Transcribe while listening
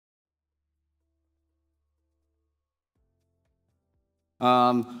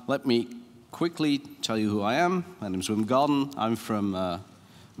Let me quickly tell you who I am. My name is Godden. I'm from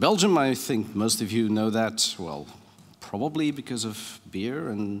Belgium. I think most of you know that, well, probably because of beer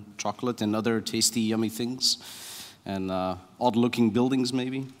and chocolate and other tasty, yummy things, and odd-looking buildings,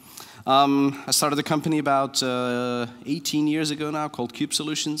 maybe. I started a company about 18 years ago now called Cube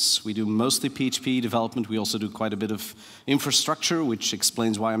Solutions. We do mostly PHP development. We also do quite a bit of infrastructure, which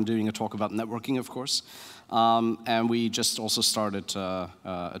explains why I'm doing a talk about networking, of course. And we just also started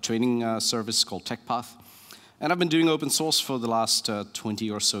a training service called TechPath. And I've been doing open source for the last 20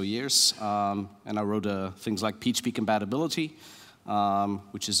 or so years. And I wrote things like PHP compatibility,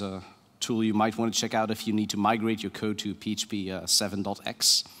 which is a tool you might want to check out if you need to migrate your code to PHP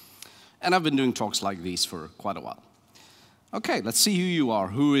 7.x. And I've been doing talks like these for quite a while. Okay, let's see who you are.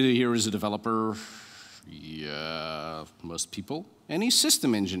 Who here is a developer? Yeah, most people. Any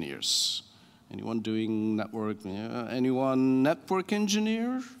system engineers? Anyone doing network? Yeah. Anyone network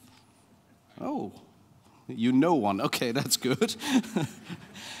engineer? Oh, you know one. Okay, that's good.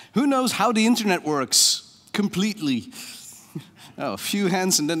 Who knows how the internet works completely? Oh, a few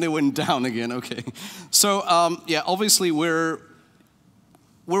hands and then they went down again. Okay. So yeah, obviously we're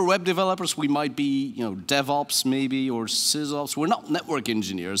web developers. We might be, DevOps maybe or SysOps. We're not network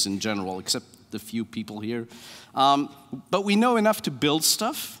engineers in general, except the few people here. But we know enough to build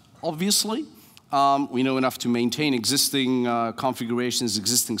stuff, obviously. We know enough to maintain existing configurations,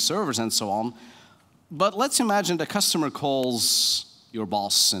 existing servers, and so on. But let's imagine the customer calls your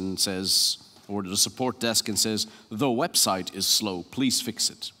boss and says, or the support desk and says, the website is slow, please fix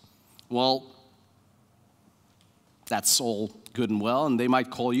it. Well, that's all good and well, and they might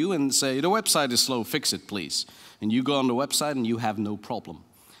call you and say, the website is slow, fix it, please. And you go on the website and you have no problem.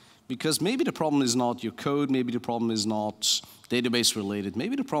 Because maybe the problem is not your code, maybe the problem is not database related,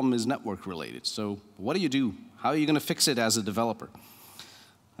 maybe the problem is network related. So what do? How are you going to fix it as a developer?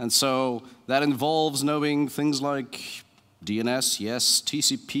 And so that involves knowing things like DNS, yes,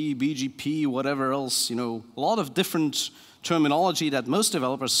 TCP, BGP, whatever else, a lot of different terminology that most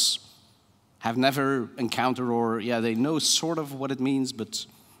developers have never encountered, or yeah, they know sort of what it means, but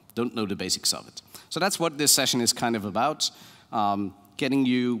don't know the basics of it. So that's what this session is kind of about,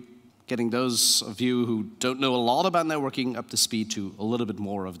 getting those of you who don't know a lot about networking up to speed to a little bit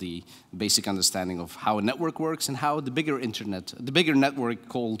more of the basic understanding of how a network works and how the bigger network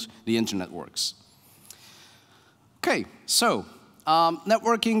called the internet works. Okay, so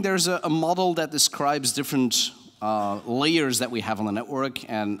networking, there's a model that describes different layers that we have on the network,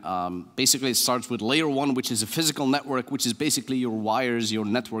 and basically it starts with layer 1, which is a physical network, which is basically your wires, your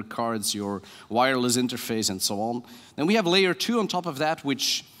network cards, your wireless interface, and so on. Then we have layer 2 on top of that,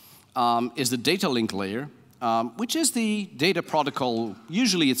 which is the data link layer, which is the data protocol.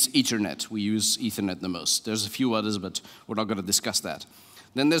 Usually it's Ethernet. We use Ethernet the most. There's a few others, but we're not going to discuss that.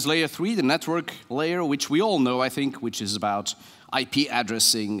 Then there's layer 3, the network layer, which we all know, I think, which is about IP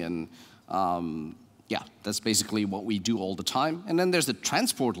addressing, and yeah, that's basically what we do all the time. And then there's the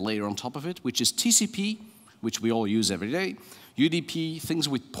transport layer on top of it, which is TCP, which we all use every day, UDP, things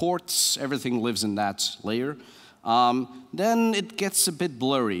with ports, everything lives in that layer. Then it gets a bit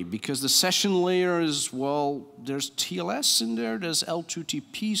blurry because the session layer is, well, there's TLS in there, there's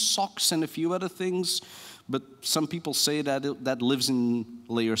L2TP, SOCKS, and a few other things. But some people say that that lives in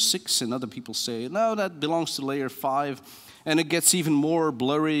layer 6, and other people say, no, that belongs to layer 5. And it gets even more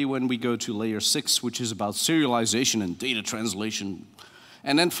blurry when we go to layer 6, which is about serialization and data translation.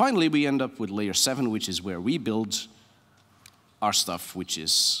 And then finally, we end up with layer 7, which is where we build our stuff, which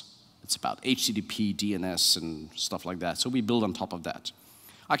is, it's about HTTP, DNS, and stuff like that. So we build on top of that.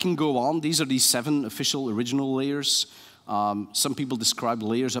 I can go on. These are the 7 official original layers. Some people describe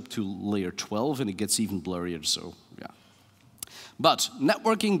layers up to layer 12, and it gets even blurrier, so yeah. But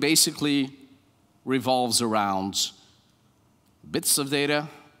networking basically revolves around bits of data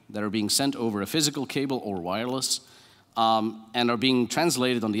that are being sent over a physical cable or wireless, and are being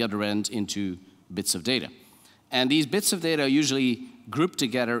translated on the other end into bits of data. And these bits of data are usually grouped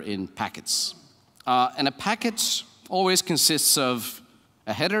together in packets. And a packet always consists of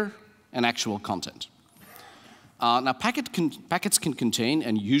a header and actual content. Now, packets can contain,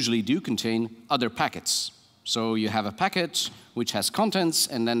 and usually do contain, other packets. So you have a packet which has contents,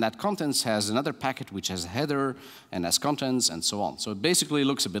 and then that contents has another packet which has a header and has contents, and so on. So it basically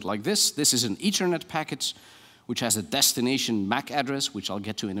looks a bit like this. This is an Ethernet packet which has a destination MAC address, which I'll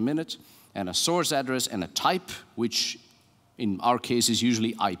get to in a minute, and a source address and a type, which in our case is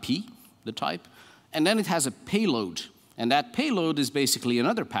usually IP, the type. And then it has a payload, and that payload is basically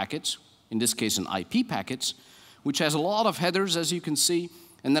another packet, in this case an IP packet, which has a lot of headers, as you can see,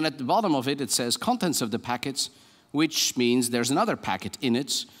 and then at the bottom of it, it says contents of the packets, which means there's another packet in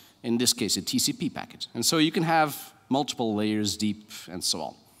it, in this case a TCP packet. And so you can have multiple layers deep and so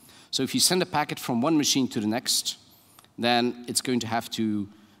on. So if you send a packet from one machine to the next, then it's going to have to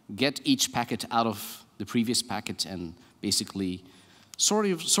get each packet out of the previous packet and basically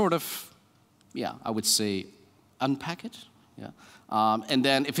sort of, yeah, I would say unpack it. Yeah. And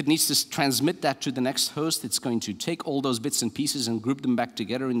then if it needs to transmit that to the next host, it's going to take all those bits and pieces and group them back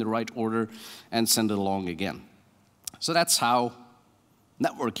together in the right order and send it along again. So that's how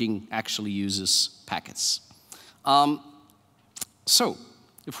networking actually uses packets. So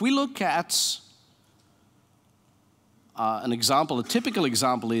if we look at an example, a typical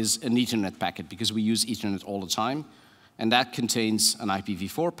example is an Ethernet packet, because we use Ethernet all the time, and that contains an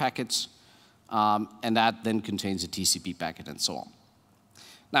IPv4 packet, and that then contains a TCP packet and so on.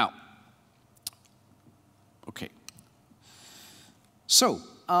 Now, okay. So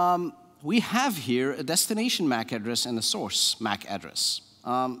we have here a destination MAC address and a source MAC address.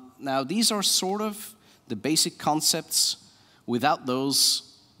 Now, these are sort of the basic concepts. Without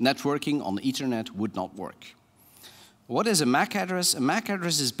those, networking on Ethernet would not work. What is a MAC address? A MAC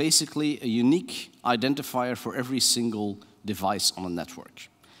address is basically a unique identifier for every single device on a network.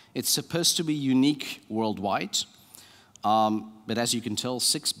 It's supposed to be unique worldwide, but as you can tell,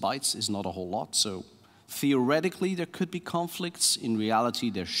 6 bytes is not a whole lot, so theoretically there could be conflicts. In reality,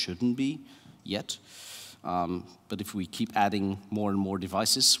 there shouldn't be yet. But if we keep adding more and more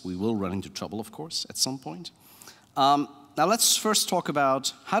devices, we will run into trouble, of course, at some point. Now let's first talk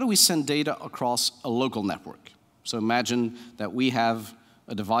about how do we send data across a local network. So imagine that we have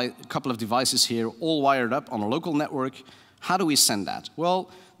a couple of devices here all wired up on a local network. How do we send that?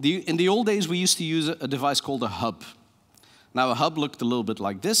 Well, in the old days, we used to use a device called a hub. Now, a hub looked a little bit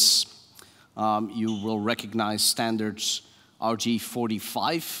like this. You will recognize standards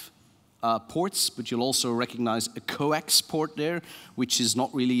RG45 ports, but you'll also recognize a coax port there, which is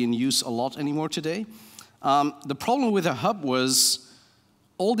not really in use a lot anymore today. The problem with a hub was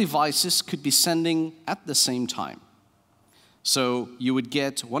all devices could be sending at the same time. So you would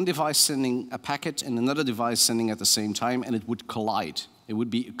get one device sending a packet and another device sending at the same time, and it would collide. It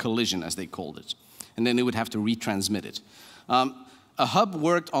would be a collision, as they called it. And then it would have to retransmit it. A hub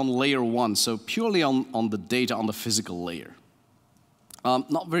worked on layer 1, so purely on the data on the physical layer.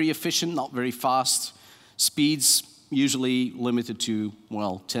 Not very efficient, not very fast. Speeds usually limited to,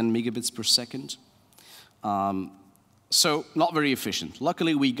 well, 10 megabits per second. So not very efficient.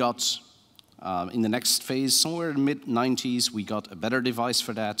 Luckily, we got, in the next phase, somewhere in the mid-90s, we got a better device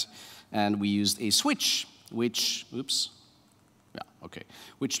for that, and we used a switch, which, oops, yeah, okay,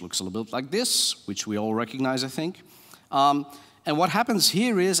 which looks a little bit like this, which we all recognize, I think. And what happens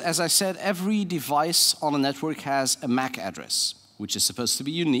here is, as I said, every device on a network has a MAC address, which is supposed to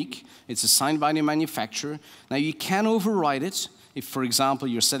be unique. It's assigned by the manufacturer. Now, you can override it. If, for example,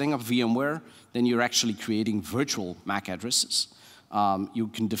 you're setting up VMware, then you're actually creating virtual MAC addresses. You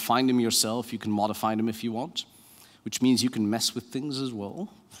can define them yourself. You can modify them if you want, which means you can mess with things as well.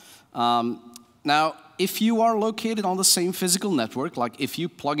 Now, if you are located on the same physical network, like if you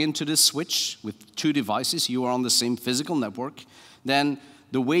plug into this switch with 2 devices, you are on the same physical network, then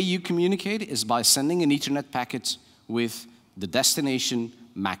the way you communicate is by sending an Ethernet packet with the destination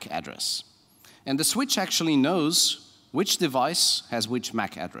MAC address. And the switch actually knows which device has which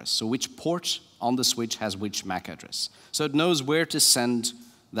MAC address, so which port on the switch has which MAC address. So it knows where to send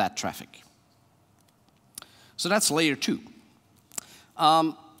that traffic. So that's layer 2.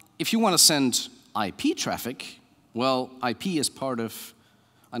 If you want to send IP traffic, well, an IP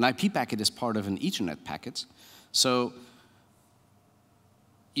packet is part of an Ethernet packet. So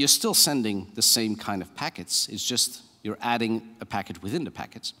you're still sending the same kind of packets. It's just you're adding a packet within the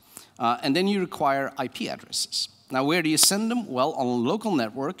packet. And then you require IP addresses. Now, where do you send them? Well, on a local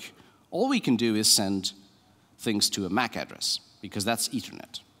network, all we can do is send things to a MAC address, because that's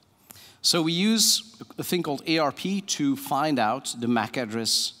Ethernet. So we use a thing called ARP to find out the MAC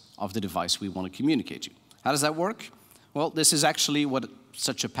address of the device we want to communicate to. How does that work? Well, this is actually what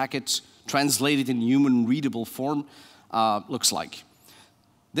such a packet translated in human-readable form looks like.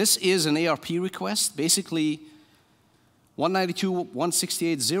 This is an ARP request. Basically,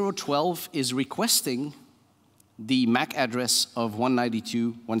 192.168.0.12 is requesting the MAC address of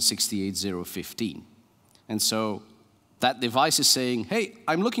 192.168.0.15. And so that device is saying, hey,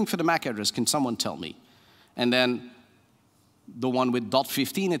 I'm looking for the MAC address, can someone tell me? And then the one with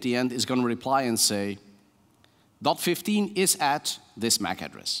 .15 at the end is going to reply and say, .15 is at this MAC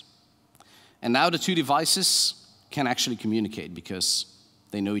address. And now the 2 devices can actually communicate because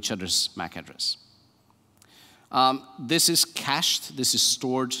they know each other's MAC address. This is cached, this is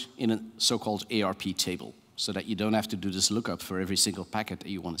stored in a so-called ARP table. so that you don't have to do this lookup for every single packet that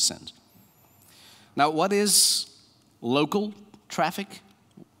you want to send. Now, what is local traffic?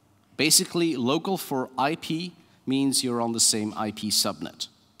 Basically, local for IP means you're on the same IP subnet.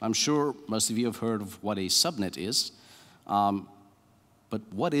 I'm sure most of you have heard of what a subnet is, but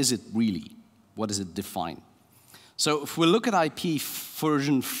what is it really? What does it define? So if we look at IP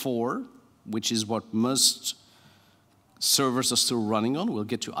version 4, which is what most servers are still running on, we'll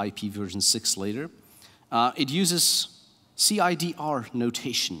get to IP version 6 later, it uses CIDR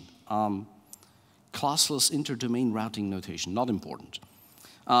notation, classless interdomain routing notation, not important.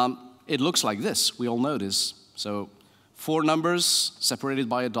 It looks like this, we all know this. So 4 numbers separated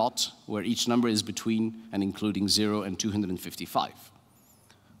by a dot, where each number is between and including 0 and 255.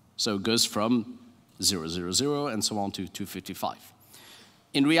 So it goes from 000 and so on to 255.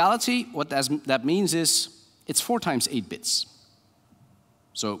 In reality, what that means is it's 4 times 8 bits.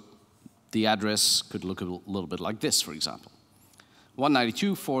 So the address could look a little bit like this, for example.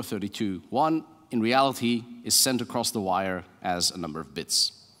 192.132.1 in reality is sent across the wire as a number of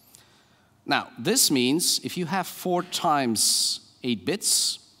bits. Now, this means if you have 4 times 8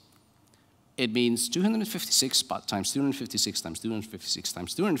 bits, it means 256 times 256 times 256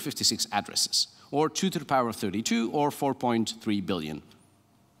 times 256 addresses, or 2 to the power of 32, or 4.3 billion,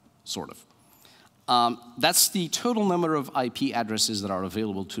 sort of. That's the total number of IP addresses that are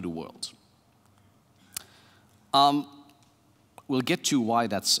available to the world. We'll get to why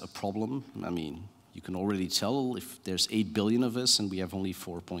that's a problem. I mean, you can already tell if there's 8 billion of us and we have only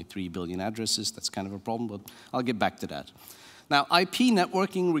 4.3 billion addresses, that's kind of a problem, but I'll get back to that. Now, IP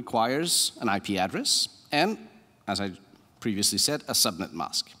networking requires an IP address and, as I previously said, a subnet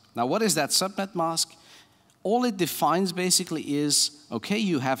mask. Now, what is that subnet mask? All it defines basically is, okay,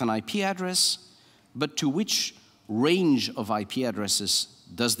 you have an IP address, but to which range of IP addresses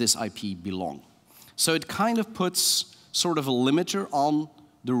does this IP belong? So it kind of puts sort of a limiter on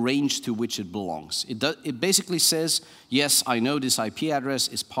the range to which it belongs. It basically says, yes, I know this IP address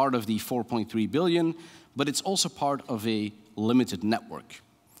is part of the 4.3 billion, but it's also part of a limited network.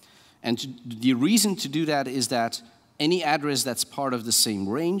 And the reason to do that is that any address that's part of the same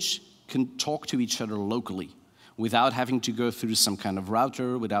range can talk to each other locally without having to go through some kind of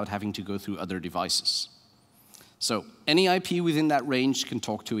router, without having to go through other devices. So any IP within that range can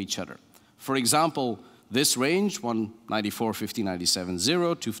talk to each other. For example, this range,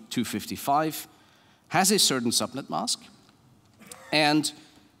 194.50.97.0 to 255, has a certain subnet mask, and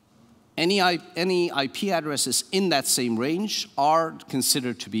any IP addresses in that same range are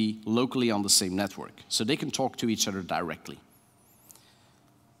considered to be locally on the same network, so they can talk to each other directly.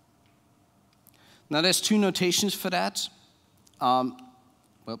 Now, there's 2 notations for that. Well,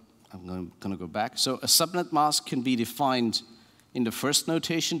 I'm going to go back. So a subnet mask can be defined in the first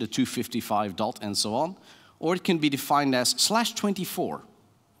notation, the 255 dot and so on, or it can be defined as /24.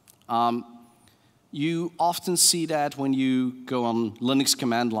 You often see that when you go on Linux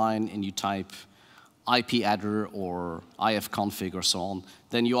command line and you type ipadder or ifconfig or so on,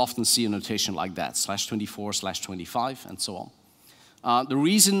 then you often see a notation like that, /24, /25, and so on. The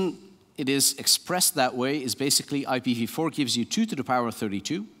reason it is expressed that way is basically IPv4 gives you 2 to the power of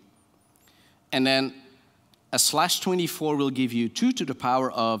 32, and then a /24 will give you 2 to the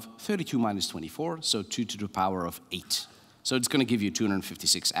power of 32 minus 24, so 2 to the power of 8. So it's going to give you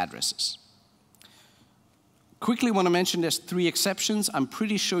 256 addresses. Quickly want to mention there's 3 exceptions. I'm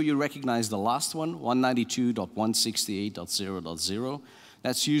pretty sure you recognize the last one, 192.168.0.0.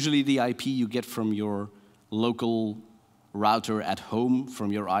 That's usually the IP you get from your local router at home,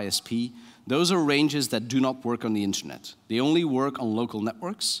 from your ISP. Those are ranges that do not work on the internet. They only work on local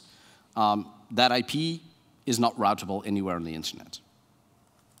networks. That IP is not routable anywhere on the internet.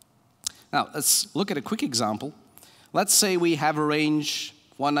 Now, let's look at a quick example. Let's say we have a range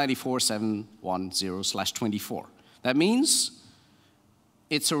 194.710/24. That means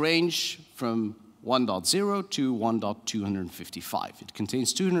it's a range from 1.0 to 1.255. It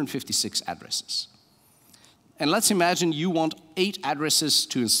contains 256 addresses. And let's imagine you want 8 addresses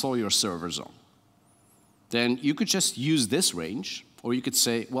to install your servers on. Then you could just use this range, or you could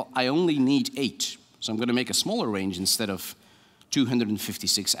say, well, I only need 8. So I'm going to make a smaller range instead of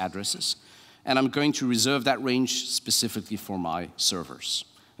 256 addresses. And I'm going to reserve that range specifically for my servers.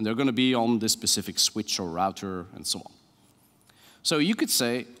 And they're going to be on this specific switch or router and so on. So you could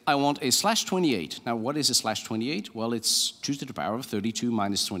say, I want a /28. Now, what is a /28? Well, it's 2 to the power of 32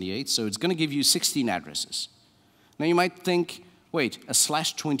 minus 28, so it's going to give you 16 addresses. Now, you might think, wait, a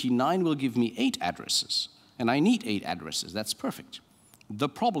 /29 will give me 8 addresses, and I need 8 addresses. That's perfect. The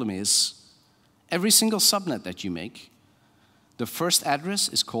problem is, every single subnet that you make, the first address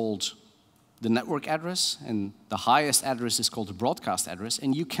is called the network address, and the highest address is called the broadcast address,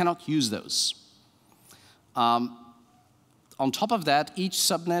 and you cannot use those. On top of that, each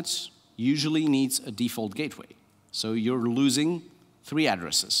subnet usually needs a default gateway. So you're losing 3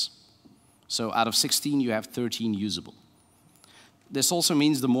 addresses. So out of 16, you have 13 usable. This also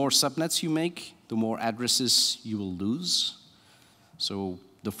means the more subnets you make, the more addresses you will lose. So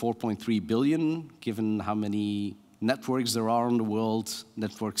the 4.3 billion, given how many networks there are in the world,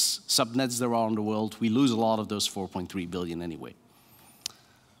 subnets there are in the world, we lose a lot of those 4.3 billion anyway.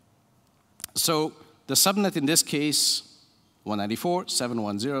 So the subnet in this case,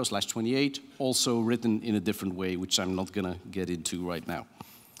 194.710/28, also written in a different way, which I'm not going to get into right now.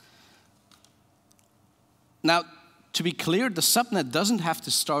 Now, to be clear, the subnet doesn't have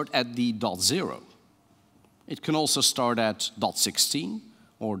to start at the .0. It can also start at .16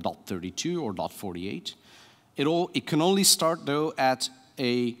 or .32 or .48. It can only start, though, at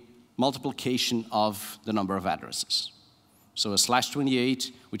a multiplication of the number of addresses. So a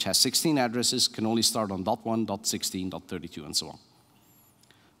 /28, which has 16 addresses, can only start on .1, .16, .32, and so on.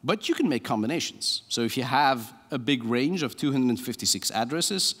 But you can make combinations. So if you have a big range of 256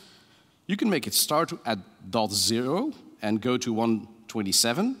 addresses, you can make it start at .0 and go to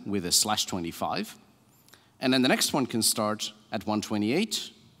 127 with a /25. And then the next one can start at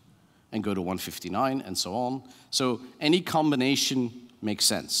 128 and go to 159 and so on. So any combination makes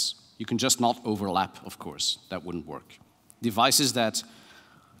sense. You can just not overlap, of course. That wouldn't work. Devices that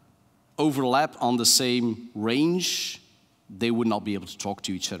overlap on the same range, they would not be able to talk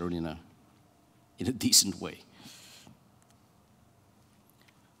to each other in a decent way.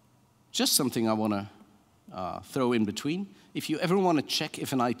 Just something I want to throw in between. If you ever want to check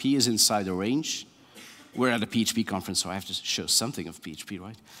if an IP is inside a range, we're at a PHP conference, so I have to show something of PHP,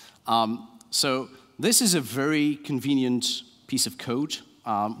 right? So this is a very convenient piece of code,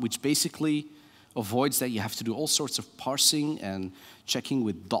 which basically avoids that you have to do all sorts of parsing and checking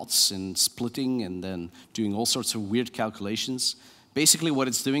with dots and splitting and then doing all sorts of weird calculations. Basically what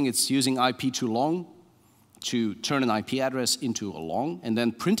it's doing, it's using IP2long to turn an IP address into a long and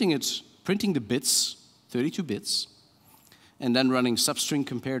then printing the bits, 32 bits, and then running substring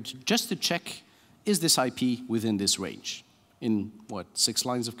compared just to check, is this IP within this range? In, 6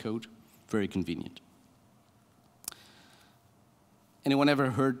 lines of code? Very convenient. Anyone ever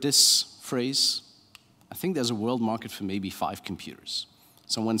heard this phrase? I think there's a world market for maybe 5 computers.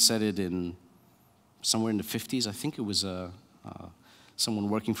 Someone said it in somewhere in the 50s. I think it was someone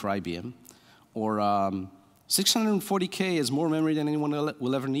working for IBM. Or 640K is more memory than anyone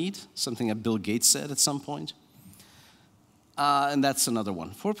will ever need, something that Bill Gates said at some point. And that's another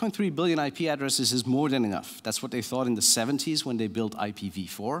one. 4.3 billion IP addresses is more than enough. That's what they thought in the 70s when they built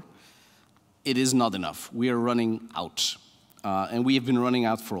IPv4. It is not enough. We are running out. And we have been running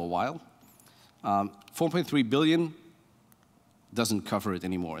out for a while. 4.3 billion doesn't cover it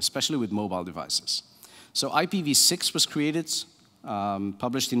anymore, especially with mobile devices. So IPv6 was created,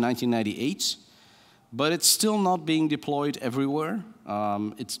 published in 1998, but it's still not being deployed everywhere.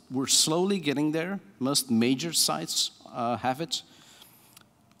 We're slowly getting there. Most major sites have it.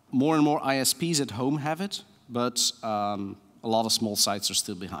 More and more ISPs at home have it, but a lot of small sites are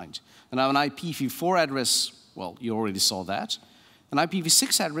still behind. And now an IPv4 address, well, you already saw that. An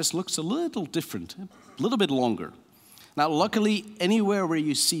IPv6 address looks a little different, a little bit longer. Now, luckily, anywhere where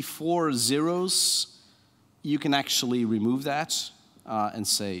you see 4 zeros, you can actually remove that and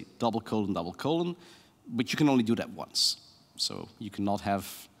say double colon, but you can only do that once. So you cannot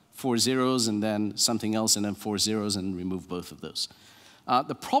have 4 zeros and then something else and then 4 zeros and remove both of those.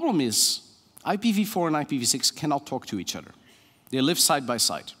 The problem is IPv4 and IPv6 cannot talk to each other. They live side by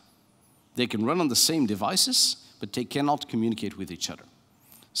side. They can run on the same devices, but they cannot communicate with each other.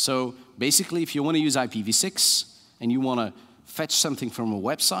 So basically, if you want to use IPv6 and you want to fetch something from a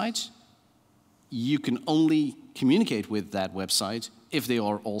website, you can only communicate with that website if they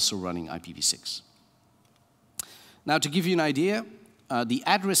are also running IPv6. Now, to give you an idea, the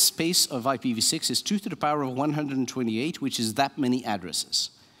address space of IPv6 is 2 to the power of 128, which is that many addresses.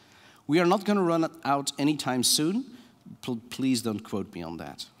 We are not going to run it out anytime soon. Please don't quote me on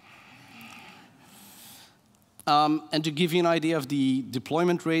that. And to give you an idea of the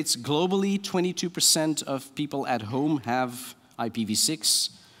deployment rates, globally, 22% of people at home have IPv6.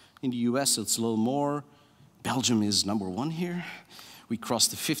 In the US, it's a little more. Belgium is #1 here. We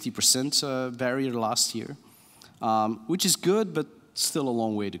crossed the 50% barrier last year, which is good, but still a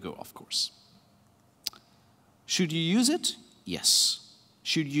long way to go, of course. Should you use it? Yes.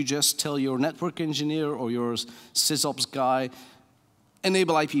 Should you just tell your network engineer or your sysops guy,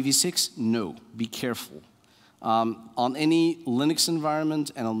 enable IPv6? No, be careful. On any Linux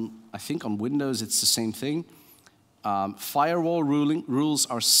environment, and I think on Windows it's the same thing, firewall rules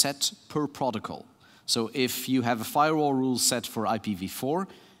are set per protocol. So if you have a firewall rule set for IPv4,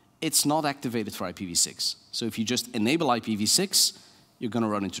 it's not activated for IPv6. So if you just enable IPv6, you're going to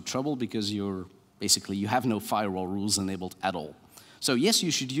run into trouble because you have no firewall rules enabled at all. So yes,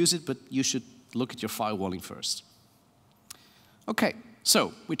 you should use it, but you should look at your firewalling first. Okay,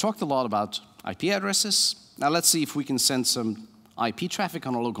 so we talked a lot about IP addresses. Now let's see if we can send some IP traffic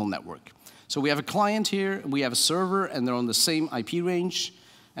on a local network. So we have a client here, we have a server, and they're on the same IP range,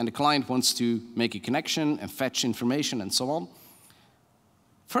 and the client wants to make a connection and fetch information and so on.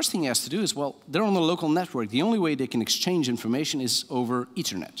 First thing he has to do is, well, they're on a local network. The only way they can exchange information is over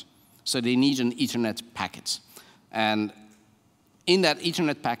Ethernet. So they need an Ethernet packet. And in that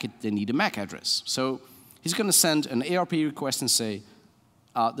Ethernet packet, they need a MAC address. So he's going to send an ARP request and say,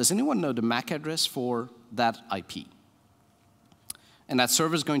 does anyone know the MAC address for that IP? And that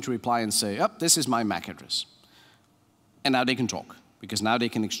server is going to reply and say, oh, this is my MAC address. And now they can talk, because now they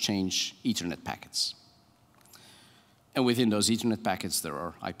can exchange Ethernet packets. And within those Ethernet packets, there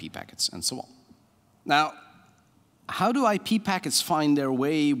are IP packets and so on. Now, how do IP packets find their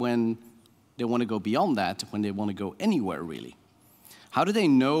way when they want to go beyond that, when they want to go anywhere, really? How do they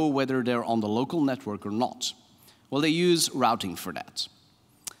know whether they're on the local network or not? Well, they use routing for that.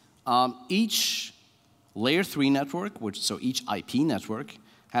 Each Layer 3 network, so each IP network,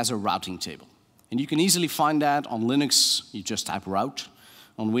 has a routing table. And you can easily find that on Linux, you just type route.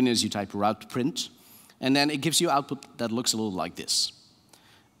 On Windows, you type route print. And then it gives you output that looks a little like this.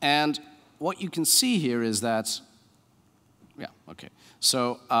 And what you can see here is that, yeah, okay.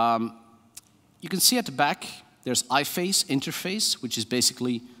 So you can see at the back, there's iFace interface, which is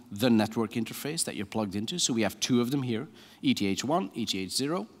basically the network interface that you're plugged into. So we have two of them here, ETH1,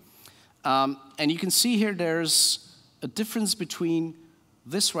 ETH0. And you can see here there's a difference between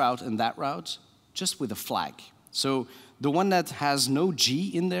this route and that route, just with a flag. So the one that has no G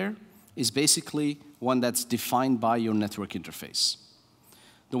in there is basically one that's defined by your network interface.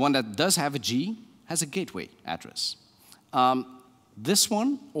 The one that does have a G has a gateway address. This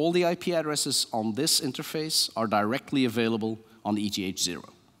one, all the IP addresses on this interface are directly available on the ETH0.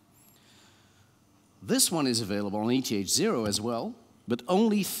 This one is available on ETH0 as well, but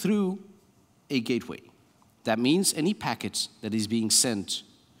only through a gateway. That means any packet that is being sent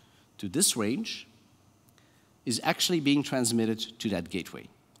to this range is actually being transmitted to that gateway.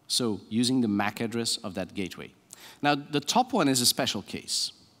 So using the MAC address of that gateway. Now, the top one is a special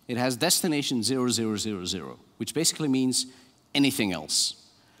case. It has destination 0000, which basically means anything else.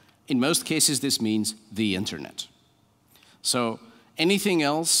 In most cases, this means the internet. So anything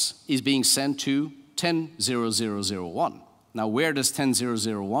else is being sent to 10.0001. Now, where does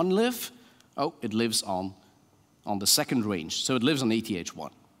 10.001 live? Oh, it lives on the second range. So it lives on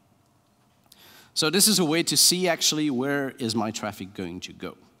ETH1. So this is a way to see actually where is my traffic going to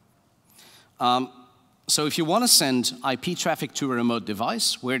go. So if you want to send IP traffic to a remote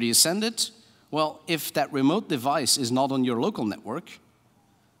device, where do you send it? Well, if that remote device is not on your local network,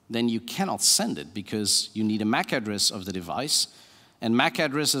 then you cannot send it because you need a MAC address of the device, and MAC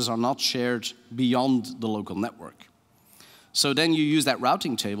addresses are not shared beyond the local network. So then you use that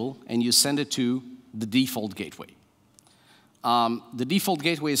routing table and you send it to the default gateway. The default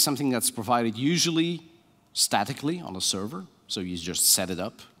gateway is something that's provided usually statically on a server. So you just set it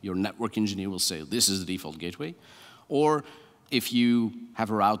up. Your network engineer will say, this is the default gateway. Or if you have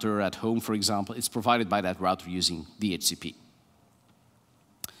a router at home, for example, it's provided by that router using DHCP.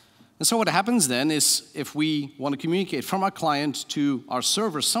 And so what happens then is if we want to communicate from our client to our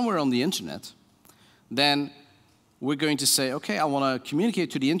server somewhere on the internet, then we're going to say, okay, I want to communicate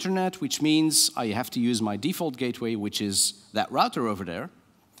to the internet, which means I have to use my default gateway, which is that router over there.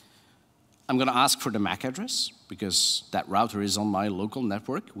 I'm going to ask for the MAC address, because that router is on my local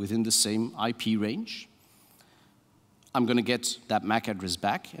network within the same IP range. I'm going to get that MAC address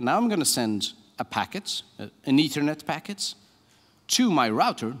back, and now I'm going to send a packet, an Ethernet packet, to my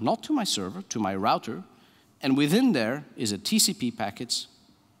router, not to my server, to my router, and within there is a TCP packet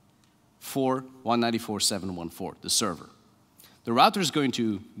for 194.714, the server. The router is going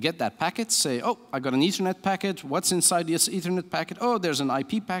to get that packet, say, oh, I got an Ethernet packet. What's inside this Ethernet packet? Oh, there's an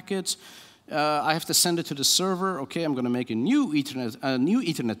IP packet. I have to send it to the server. Okay, I'm going to make a new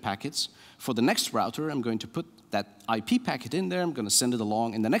Ethernet packet. For the next router, I'm going to put that IP packet in there. I'm going to send it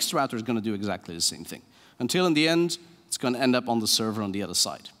along, and the next router is going to do exactly the same thing. Until in the end, it's going to end up on the server on the other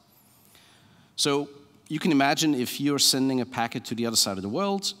side. So you can imagine if you're sending a packet to the other side of the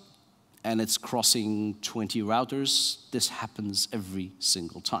world, and it's crossing 20 routers, this happens every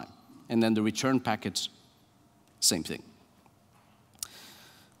single time. And then the return packet same thing.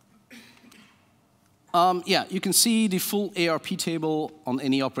 Yeah, you can see the full ARP table on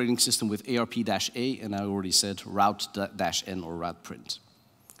any operating system with ARP-A, and I already said route-N or route print.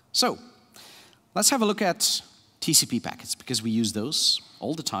 So, let's have a look at TCP packets, because we use those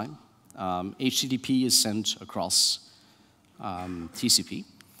all the time. HTTP is sent across TCP.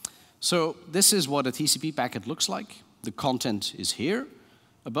 So this is what a TCP packet looks like. The content is here.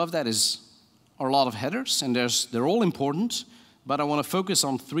 Above that are a lot of headers, and they're all important, but I want to focus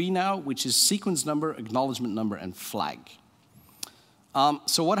on 3 now, which is sequence number, acknowledgement number, and flag.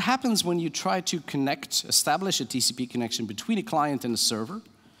 So what happens when you try to establish a TCP connection between a client and a server?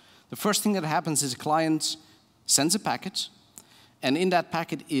 The first thing that happens is a client sends a packet, and in that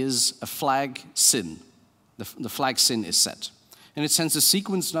packet is a flag SYN. The flag SYN is set. And it sends a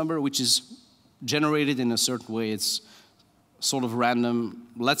sequence number which is generated in a certain way. It's sort of random.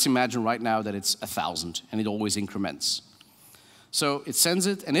 Let's imagine right now that it's 1,000, and it always increments. So it sends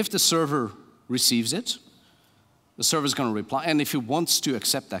it, and if the server receives it, the server is going to reply. And if it wants to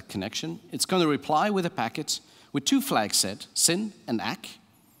accept that connection, it's going to reply with a packet with 2 flags set, SYN and ACK.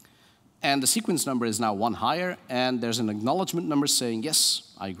 And the sequence number is now 1 higher, and there's an acknowledgement number saying,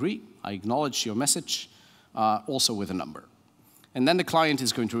 yes, I agree, I acknowledge your message, also with a number. And then the client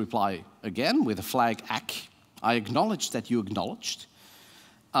is going to reply again with a flag ACK. I acknowledge that you acknowledged,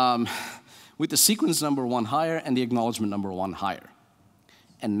 with the sequence number 1 higher and the acknowledgement number 1 higher.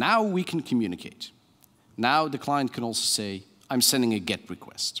 And now we can communicate. Now the client can also say, I'm sending a GET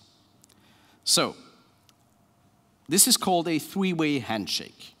request. So this is called a 3-way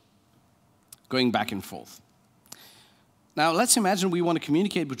handshake, going back and forth. Now let's imagine we want to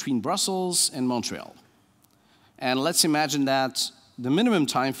communicate between Brussels and Montreal. And let's imagine that the minimum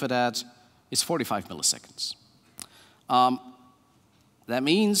time for that is 45 milliseconds. That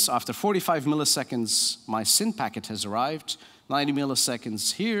means after 45 milliseconds, my SYN packet has arrived. 90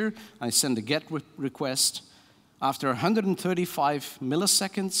 milliseconds here, I send a GET request. After 135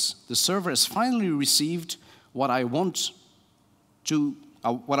 milliseconds, the server has finally received what I want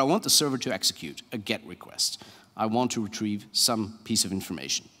the server to execute, a GET request. I want to retrieve some piece of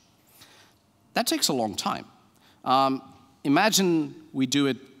information. That takes a long time. Imagine we do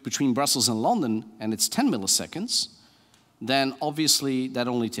it between Brussels and London, and it's 10 milliseconds. Then obviously that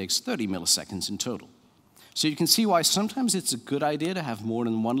only takes 30 milliseconds in total. So you can see why sometimes it's a good idea to have more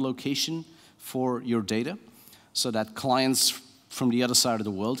than one location for your data, so that clients from the other side of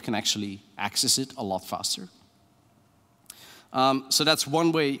the world can actually access it a lot faster. So that's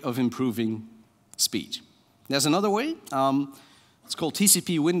one way of improving speed. There's another way. It's called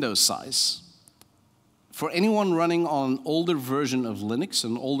TCP window size. For anyone running on an older version of Linux,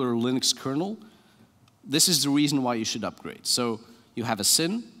 an older Linux kernel, this is the reason why you should upgrade. So you have a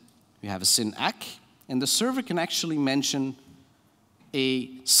SYN, you have a SYN ACK, and the server can actually mention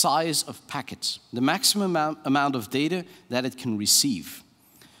a size of packet, the maximum amount of data that it can receive.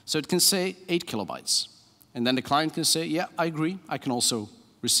 So it can say 8 kilobytes. And then the client can say, yeah, I agree, I can also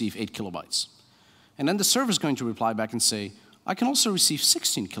receive 8 kilobytes. And then the server is going to reply back and say, I can also receive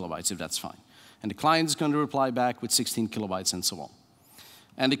 16 kilobytes if that's fine. And the client is going to reply back with 16 kilobytes and so on.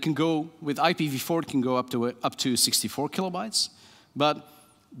 And it can go, with IPv4, it can go up to 64 kilobytes. But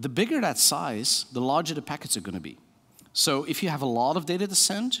the bigger that size, the larger the packets are going to be. So if you have a lot of data to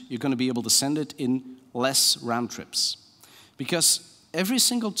send, you're going to be able to send it in less round trips. Because every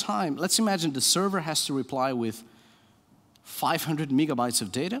single time, let's imagine the server has to reply with 500 megabytes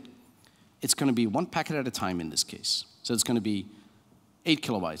of data. It's going to be 1 packet at a time in this case. So it's going to be 8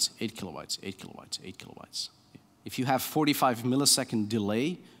 kilobytes, 8 kilobytes, 8 kilobytes, 8 kilobytes. If you have 45 millisecond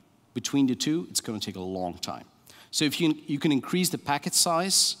delay between the two, it's going to take a long time. So if you can increase the packet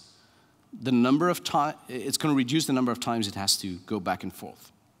size, the number of time, it's going to reduce the number of times it has to go back and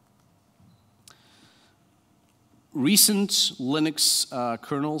forth. Recent Linux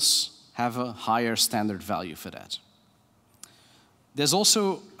kernels have a higher standard value for that. There's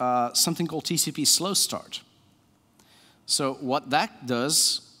also something called TCP slow start. So what that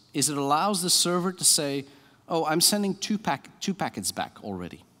does is it allows the server to say, oh, I'm sending two packets back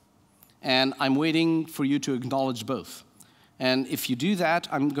already. And I'm waiting for you to acknowledge both. And if you do that,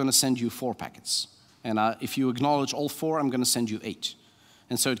 I'm going to send you 4 packets. And if you acknowledge all 4, I'm going to send you 8.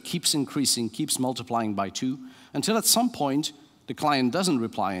 And so it keeps increasing, keeps multiplying by 2, until at some point, the client doesn't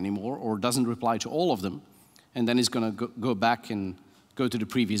reply anymore, or doesn't reply to all of them, and then he's going to go back and go to the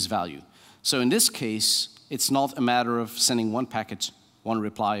previous value. So in this case, it's not a matter of sending 1 packet, 1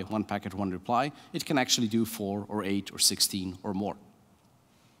 reply, 1 packet, 1 reply. It can actually do 4 or 8 or 16 or more.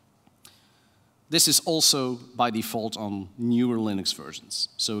 This is also by default on newer Linux versions,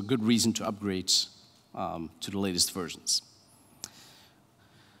 so a good reason to upgrade to the latest versions.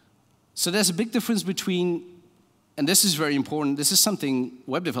 So there's a big difference between, and this is very important, this is something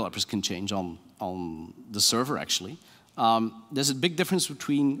web developers can change on the server actually. There's a big difference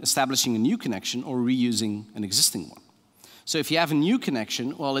between establishing a new connection or reusing an existing one. So if you have a new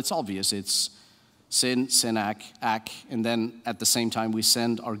connection, well, it's obvious. It's SYN, ACK, and then at the same time we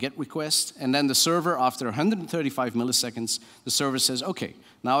send our GET request, and then the server, after 135 milliseconds, the server says, okay,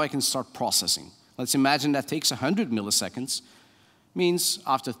 now I can start processing. Let's imagine that takes 100 milliseconds, means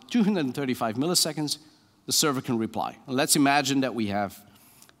after 235 milliseconds, the server can reply. And let's imagine that we have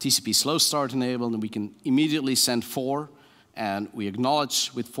TCP slow start enabled, and we can immediately send 4, and we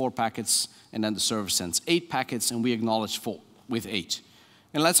acknowledge with 4 packets, and then the server sends 8 packets, and we acknowledge 4 with 8.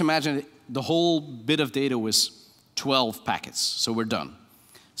 And let's imagine the whole bit of data was 12 packets, so we're done.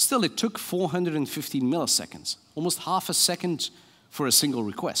 Still, it took 415 milliseconds, almost half a second for a single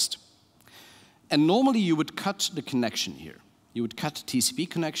request. And normally you would cut the connection here. You would cut the TCP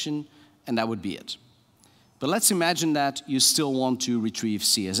connection, and that would be it. But let's imagine that you still want to retrieve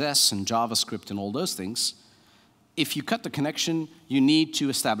CSS and JavaScript and all those things. If you cut the connection, you need to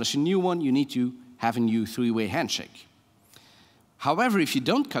establish a new one. You need to have a new 3-way handshake. However, if you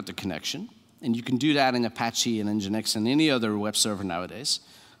don't cut the connection, and you can do that in Apache and Nginx and any other web server nowadays,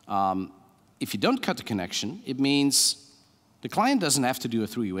 if you don't cut the connection, it means the client doesn't have to do a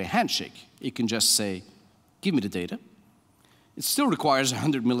 3-way handshake. It can just say, give me the data. It still requires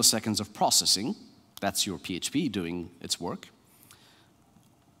 100 milliseconds of processing. That's your PHP doing its work.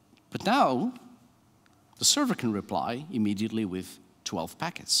 But now, the server can reply immediately with 12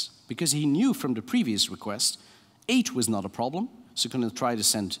 packets, because he knew from the previous request 8 was not a problem, so it's going to try to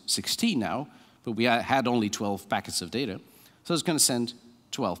send 16 now, but we had only 12 packets of data, so it's going to send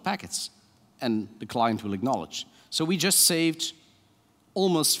 12 packets, and the client will acknowledge. So we just saved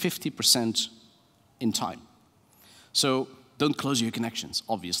almost 50% in time. So don't close your connections,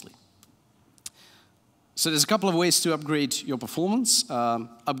 obviously. So there's a couple of ways to upgrade your performance.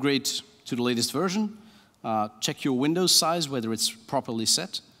 Upgrade to the latest version. Check your window size, whether it's properly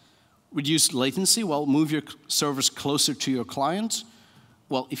set. Reduce latency. Well, move your servers closer to your client.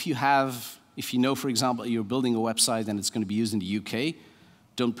 Well, if you know, for example, you're building a website and it's going to be used in the UK,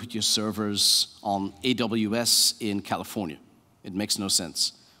 don't put your servers on AWS in California. It makes no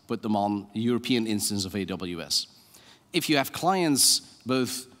sense. Put them on the European instance of AWS. If you have clients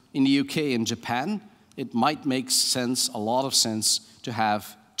both in the UK and Japan, it might make sense, a lot of sense, to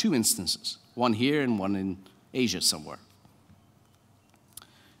have 2 instances, one here and one in Asia somewhere.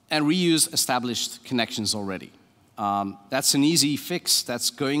 And reuse established connections already. That's an easy fix. That's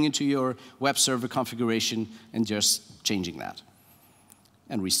going into your web server configuration and just changing that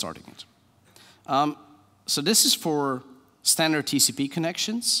and restarting it. So this is for standard TCP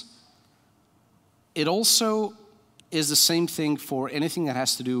connections. It also is the same thing for anything that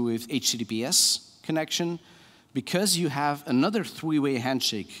has to do with HTTPS connection, because you have another 3-way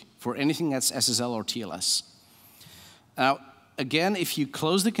handshake for anything that's SSL or TLS. Now, again, if you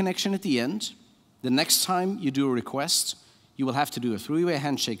close the connection at the end, the next time you do a request, you will have to do a 3-way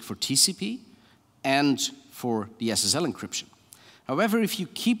handshake for TCP and for the SSL encryption. However, if you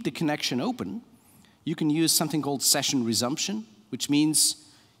keep the connection open, you can use something called session resumption, which means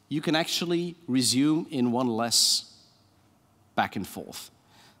you can actually resume in one less back and forth.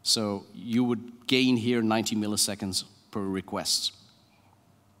 So you would gain here 90 milliseconds per request.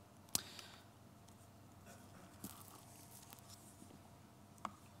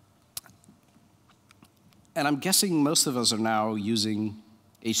 And I'm guessing most of us are now using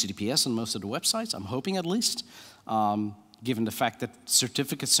HTTPS on most of the websites, I'm hoping at least, given the fact that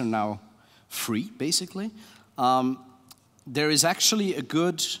certificates are now free, basically. There is actually a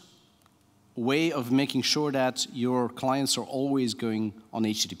good way of making sure that your clients are always going on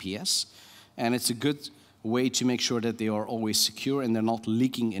HTTPS, and it's a good way to make sure that they are always secure and they're not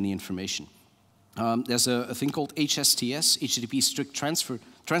leaking any information. There's a thing called HSTS, HTTP Strict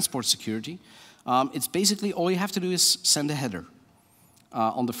Transport Security. It's basically all you have to do is send a header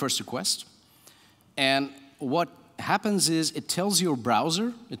on the first request, and what happens is it tells your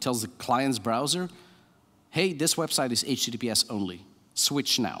browser, it tells the client's browser, hey, this website is HTTPS only,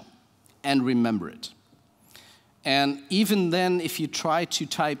 switch now. And remember it. And even then, if you try to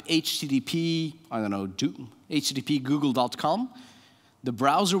type HTTP, I don't know, HTTP google.com, the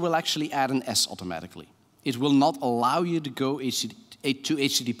browser will actually add an S automatically. It will not allow you to go to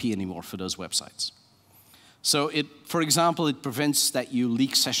HTTP anymore for those websites. So for example, it prevents that you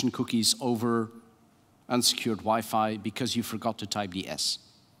leak session cookies over unsecured Wi-Fi because you forgot to type the S.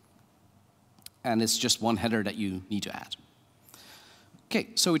 And it's just one header that you need to add. Okay,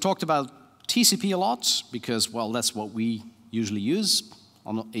 so we talked about TCP a lot because, well, that's what we usually use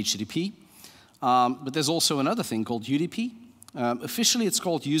on HTTP. But there's also another thing called UDP. Officially, it's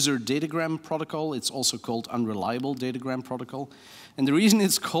called User Datagram Protocol. It's also called Unreliable Datagram Protocol. And the reason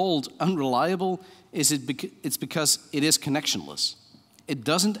it's called unreliable is it's because it is connectionless. It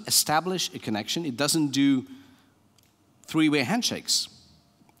doesn't establish a connection. It doesn't do three-way handshakes.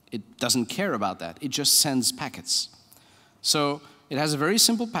 It doesn't care about that. It just sends packets. So it has a very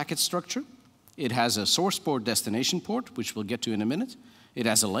simple packet structure. It has a source port, destination port, which we'll get to in a minute. It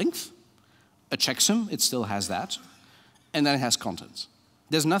has a length, a checksum, it still has that. And then it has contents.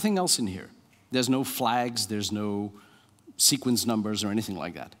 There's nothing else in here. There's no flags, there's no sequence numbers or anything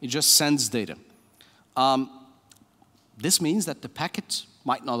like that. It just sends data. This means that the packet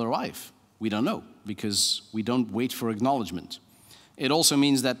might not arrive. We don't know, because we don't wait for acknowledgement. It also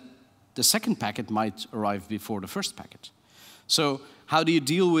means that the second packet might arrive before the first packet. So how do you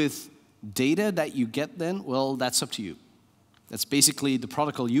deal with data that you get then? Well, that's up to you. That's basically the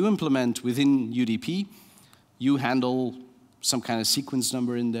protocol you implement within UDP. You handle some kind of sequence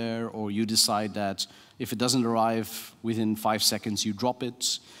number in there, or you decide that if it doesn't arrive within 5 seconds, you drop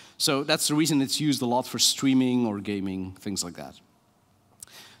it. So that's the reason it's used a lot for streaming or gaming, things like that.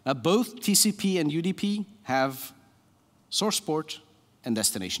 Now, both TCP and UDP have source port and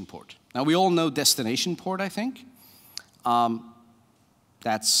destination port. Now, we all know destination port, I think.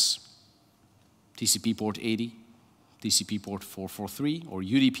 That's TCP port 80, TCP port 443, or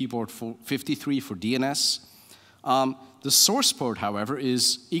UDP port 53 for DNS. The source port, however,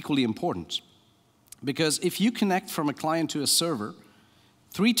 is equally important. Because if you connect from a client to a server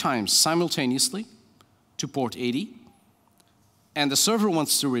 3 times simultaneously to port 80, and the server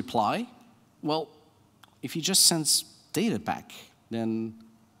wants to reply, well, if he just sends data back, then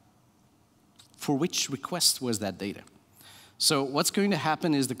for which request was that data? So what's going to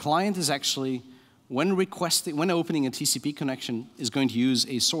happen is the client is actually, when opening a TCP connection, is going to use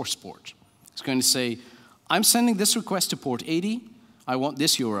a source port. It's going to say, I'm sending this request to port 80, I want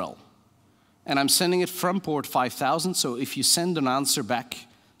this URL. And I'm sending it from port 5000, so if you send an answer back,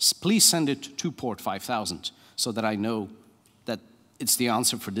 please send it to port 5000, so that I know that it's the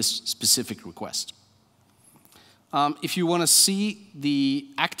answer for this specific request. If you want to see the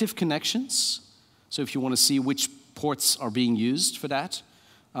active connections, so if you want to see which ports are being used for that,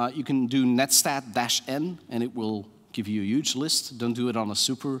 you can do netstat-n, and it will give you a huge list. Don't do it on a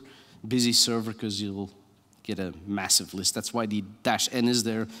super busy server, because you'll get a massive list. That's why the -n is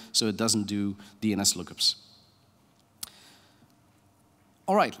there, so it doesn't do DNS lookups.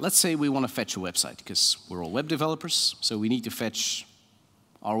 All right, let's say we want to fetch a website, because we're all web developers, so we need to fetch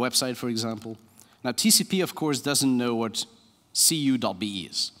our website, for example. Now, TCP, of course, doesn't know what cu.be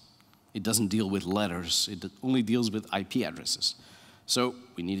is. It doesn't deal with letters. It only deals with IP addresses. So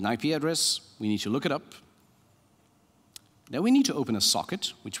we need an IP address. We need to look it up. Then we need to open a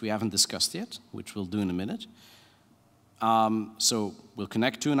socket, which we haven't discussed yet, which we'll do in a minute. So we'll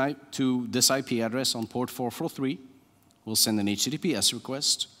connect to this IP address on port 443. We'll send an HTTPS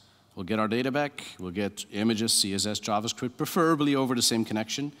request. We'll get our data back. We'll get images, CSS, JavaScript, preferably over the same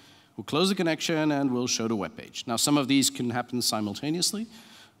connection. We'll close the connection, and we'll show the web page. Now, some of these can happen simultaneously.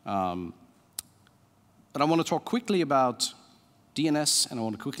 But I want to talk quickly about DNS, and I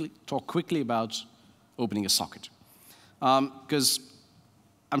want to talk quickly about opening a socket. Because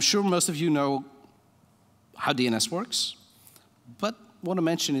I'm sure most of you know how DNS works, but I want to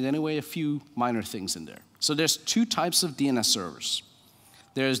mention it anyway, a few minor things in there. So there's 2 types of DNS servers.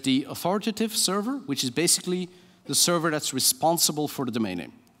 There's the authoritative server, which is basically the server that's responsible for the domain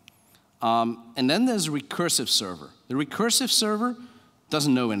name. And then there's a recursive server. The recursive server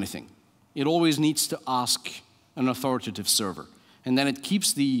doesn't know anything. It always needs to ask an authoritative server. And then it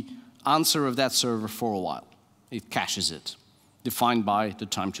keeps the answer of that server for a while. It caches it, defined by the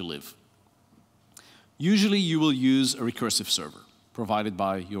time to live. Usually you will use a recursive server provided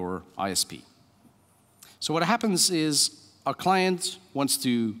by your ISP. So what happens is our client wants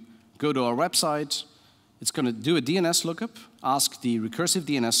to go to our website. It's going to do a DNS lookup, ask the recursive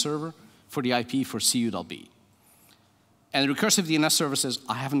DNS server for the IP for cu.be. And the recursive DNS server says,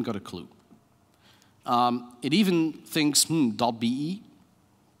 I haven't got a clue. It even thinks, .be,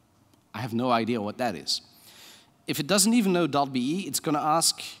 I have no idea what that is. If it doesn't even know .be, it's going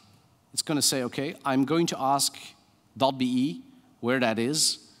to say, okay, I'm going to ask .be where that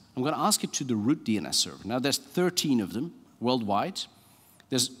is. I'm going to ask it to the root DNS server. Now, there's 13 of them worldwide.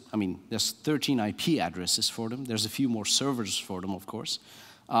 There's 13 IP addresses for them. There's a few more servers for them, of course.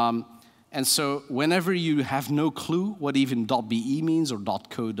 And so whenever you have no clue what even .be means or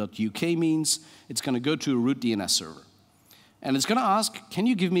 .co.uk means, it's going to go to a root DNS server. And it's going to ask, can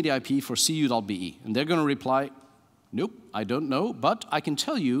you give me the IP for cu.be? And they're going to reply, nope, I don't know, but I can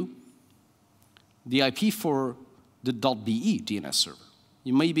tell you the IP for the .be DNS server.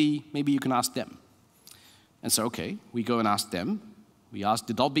 Maybe you can ask them. And so, okay, we go and ask them. We ask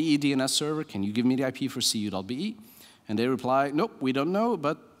the .be DNS server, can you give me the IP for cu.be? And they reply, nope, we don't know,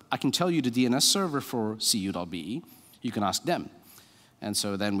 but I can tell you the DNS server for cu.be. You can ask them. And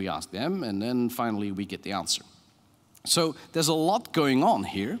so then we ask them, and then finally we get the answer. So there's a lot going on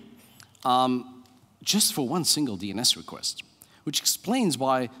here just for one single DNS request, which explains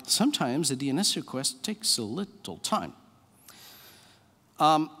why sometimes a DNS request takes a little time.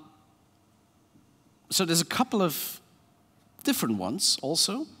 So there's a couple of different ones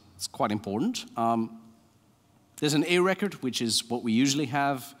also. It's quite important. There's an A record, which is what we usually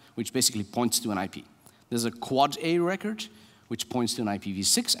have, which basically points to an IP. There's a quad A record, which points to an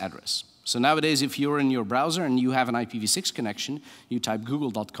IPv6 address. So nowadays, if you're in your browser and you have an IPv6 connection, you type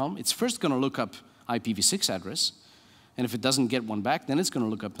google.com, it's first going to look up IPv6 address, and if it doesn't get one back, then it's going to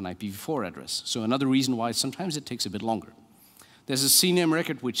look up an IPv4 address. So another reason why sometimes it takes a bit longer. There's a CNAME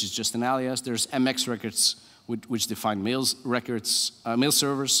record, which is just an alias. There's MX records, which define mail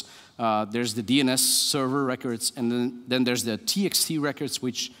servers. There's the DNS server records, and then there's the TXT records,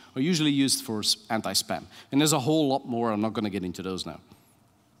 which are usually used for anti-spam. And there's a whole lot more. I'm not going to get into those now.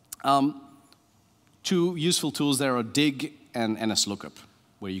 Two useful tools there are dig and NSLOOKUP,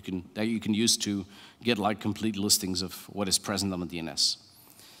 that you can use to get like complete listings of what is present on the DNS.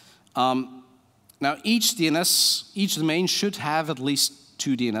 Now each domain should have at least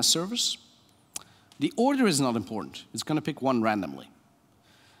 2 DNS servers. The order is not important. It's going to pick one randomly.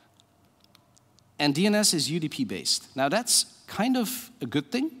 And DNS is UDP based. Now that's kind of a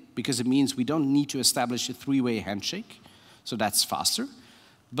good thing because it means we don't need to establish a 3-way handshake, so that's faster.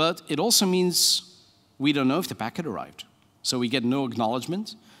 But it also means we don't know if the packet arrived. So we get no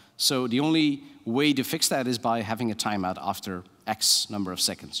acknowledgement. So the only way to fix that is by having a timeout after X number of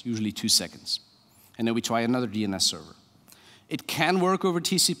seconds, usually 2 seconds. And then we try another DNS server. It can work over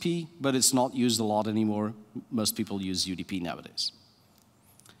TCP, but it's not used a lot anymore. Most people use UDP nowadays.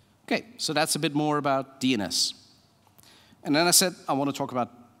 Okay, so that's a bit more about DNS. And then I said I want to talk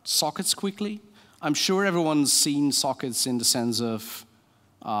about sockets quickly. I'm sure everyone's seen sockets in the sense of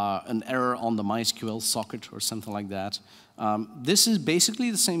an error on the MySQL socket or something like that. This is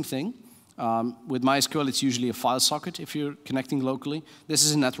basically the same thing. With MySQL, it's usually a file socket if you're connecting locally. This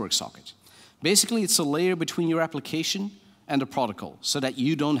is a network socket. Basically, it's a layer between your application and the protocol so that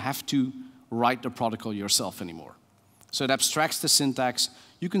you don't have to write the protocol yourself anymore. So it abstracts the syntax.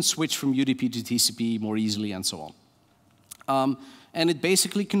 You can switch from UDP to TCP more easily and so on. And it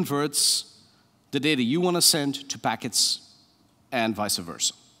basically converts the data you want to send to packets and vice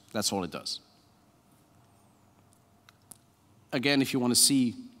versa. That's all it does. Again, if you want to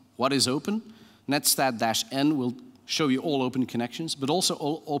see what is open, netstat-n will show you all open connections, but also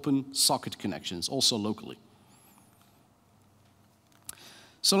all open socket connections, also locally.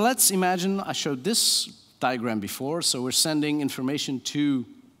 So let's imagine I showed this diagram before. So we're sending information to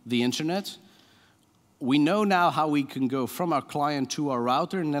the internet. We know now how we can go from our client to our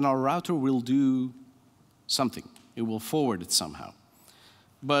router, and then our router will do something. It will forward it somehow.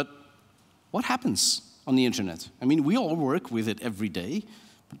 But what happens on the internet? I mean, we all work with it every day.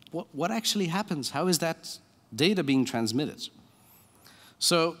 But what actually happens? How is that data being transmitted?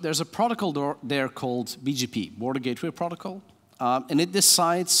 So there's a protocol there called BGP, Border Gateway Protocol, and it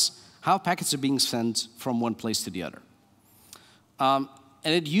decides how packets are being sent from one place to the other. And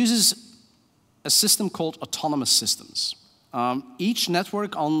it uses a system called autonomous systems. Each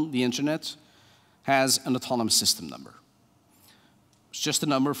network on the internet has an autonomous system number. It's just a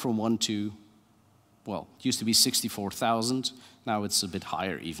number from 1 to, well, it used to be 64,000. Now it's a bit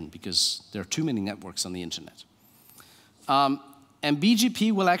higher even because there are too many networks on the internet. And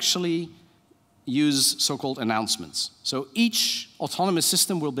BGP will actually use so-called announcements. So each autonomous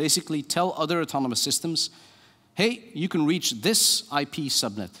system will basically tell other autonomous systems, hey, you can reach this IP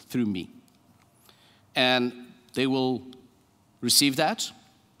subnet through me. And they will receive that,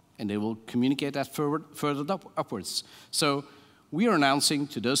 and they will communicate that further upwards. So we are announcing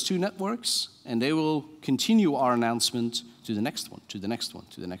to those 2 networks, and they will continue our announcement to the next one, to the next one,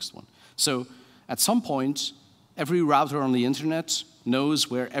 to the next one. So at some point, every router on the internet knows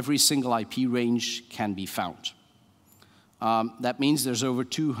where every single IP range can be found. That means there's over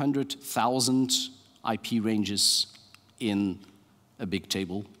 200,000 IP ranges in a big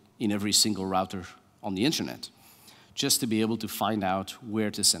table in every single router on the internet, just to be able to find out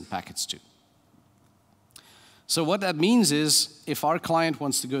where to send packets to. So what that means is, if our client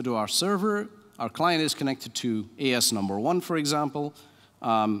wants to go to our server, our client is connected to AS number 1, for example.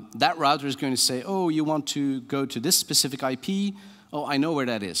 That router is going to say, oh, you want to go to this specific IP? Oh, I know where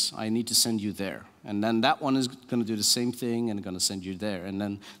that is. I need to send you there. And then that one is going to do the same thing and going to send you there. And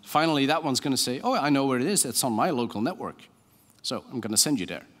then finally, that one's going to say, oh, I know where it is. It's on my local network. So I'm going to send you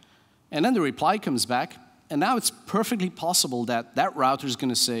there. And then the reply comes back. And now it's perfectly possible that that router is going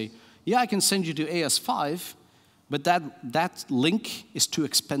to say, yeah, I can send you to AS5, but that link is too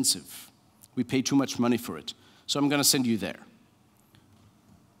expensive. We pay too much money for it. So I'm going to send you there.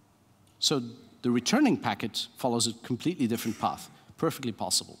 So the returning packet follows a completely different path, perfectly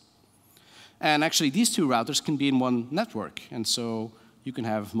possible. And actually, these two routers can be in one network. And so you can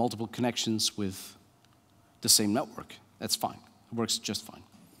have multiple connections with the same network. That's fine. It works just fine.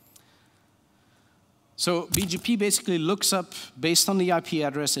 So BGP basically looks up, based on the IP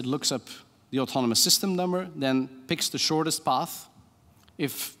address, it looks up the autonomous system number, then picks the shortest path.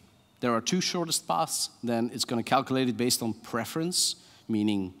 If there are two shortest paths, then it's going to calculate it based on preference,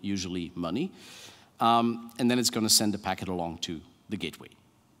 meaning usually money. And then it's going to send the packet along to the gateway.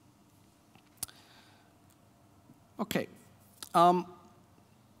 OK.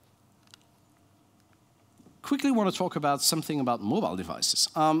 Quickly want to talk about something about mobile devices.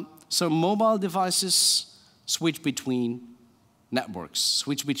 So mobile devices switch between networks,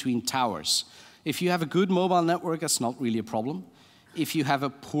 switch between towers. If you have a good mobile network, that's not really a problem. If you have a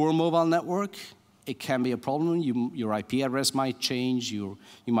poor mobile network, it can be a problem. Your IP address might change. You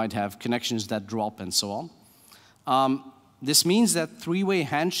might have connections that drop and so on. This means that three-way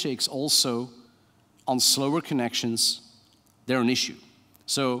handshakes also, on slower connections, they're an issue.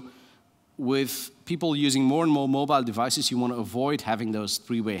 So with people using more and more mobile devices, you want to avoid having those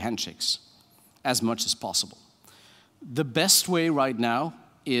three-way handshakes as much as possible. The best way right now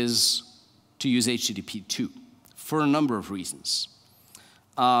is to use HTTP 2 for a number of reasons,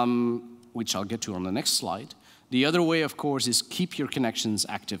 which I'll get to on the next slide. The other way, of course, is keep your connections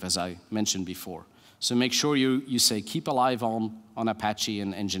active, as I mentioned before. So make sure you say keep alive on Apache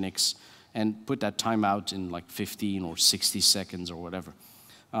and Nginx, and put that timeout in like 15 or 60 seconds or whatever,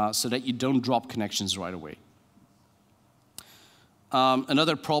 so that you don't drop connections right away.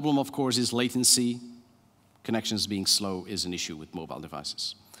 Another problem, of course, is latency. Connections being slow is an issue with mobile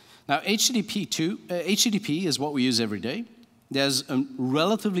devices. Now, HTTP is what we use every day. There's a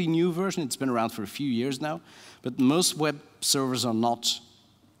relatively new version. It's been around for a few years now, but most web servers are not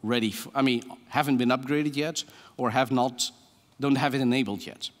ready for, haven't been upgraded yet, or don't have it enabled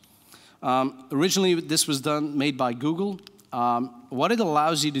yet. Originally, this was made by Google. What it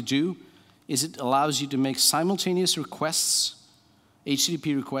allows you to do is it allows you to make simultaneous requests,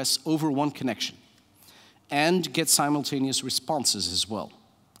 HTTP requests, over one connection, and get simultaneous responses as well.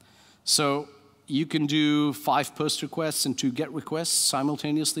 So you can do 5 post requests and 2 get requests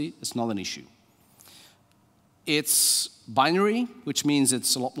simultaneously. It's not an issue. It's binary, which means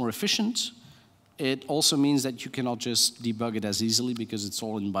it's a lot more efficient. It also means that you cannot just debug it as easily because it's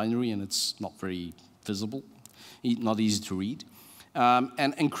all in binary and it's not very visible, not easy to read.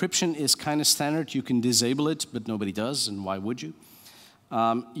 And encryption is kind of standard. You can disable it, but nobody does, and why would you?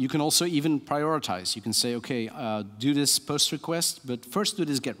 You can also even prioritize. You can say, OK, do this post request, but first do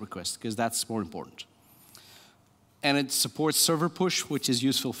this get request, because that's more important. And it supports server push, which is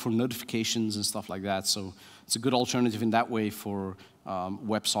useful for notifications and stuff like that. So it's a good alternative in that way for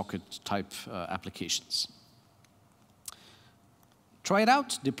WebSocket type applications. Try it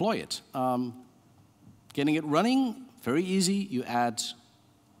out, deploy it. Getting it running, very easy. You add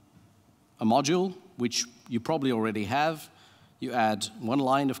a module, which you probably already have. You add one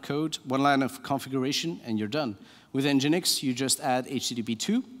line of code, one line of configuration, and you're done. With Nginx, you just add HTTP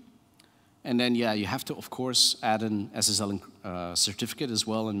 2. And then, yeah, you have to, of course, add an SSL certificate as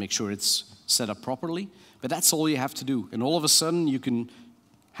well and make sure it's set up properly. But that's all you have to do. And all of a sudden, you can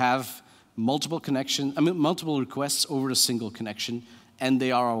have multiple requests over a single connection, and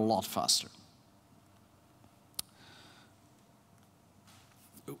they are a lot faster.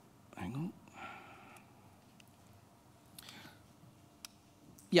 Oh, hang on.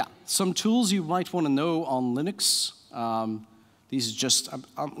 Yeah, some tools you might want to know on Linux. These are just,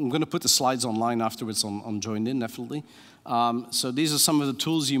 I'm going to put the slides online afterwards on Joined In, definitely. So these are some of the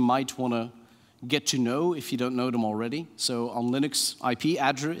tools you might want to get to know if you don't know them already. So on Linux,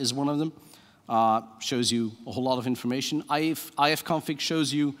 ipadr is one of them. Shows you a whole lot of information. ifconfig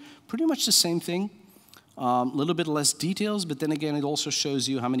shows you pretty much the same thing. A little bit less details, but then again, it also shows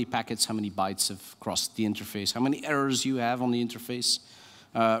you how many packets, how many bytes have crossed the interface, how many errors you have on the interface.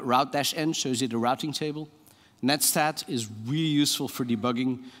 Route-n shows you the routing table. Netstat is really useful for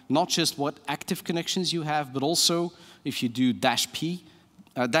debugging not just what active connections you have, but also if you do -p,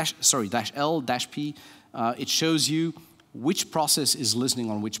 -L-P, it shows you which process is listening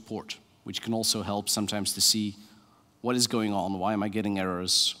on which port, which can also help sometimes to see what is going on, why am I getting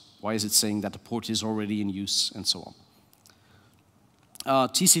errors, why is it saying that the port is already in use, and so on.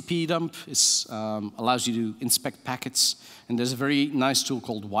 TCP dump allows you to inspect packets, and there's a very nice tool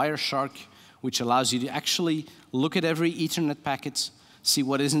called Wireshark, which allows you to actually look at every Ethernet packet, see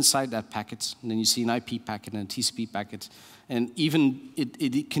what is inside that packet, and then you see an IP packet and a TCP packet, and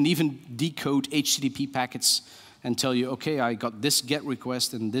it can even decode HTTP packets and tell you, okay, I got this GET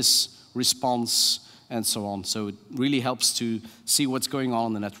request and this response, and so on. So it really helps to see what's going on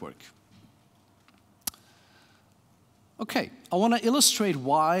in the network. Okay, I want to illustrate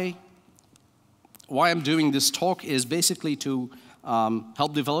why I'm doing this talk is basically to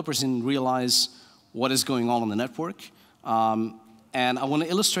help developers realize what is going on the network. And I want to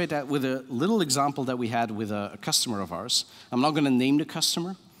illustrate that with a little example that we had with a customer of ours. I'm not going to name the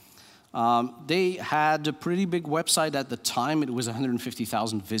customer. They had a pretty big website at the time. It was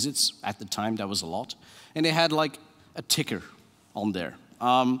 150,000 visits at the time. That was a lot. And they had like a ticker on there.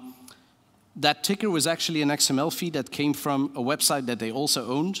 That ticker was actually an XML feed that came from a website that they also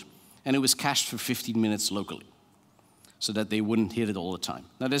owned, and it was cached for 15 minutes locally so that they wouldn't hit it all the time.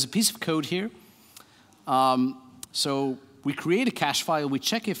 Now, there's a piece of code here. So we create a cache file. We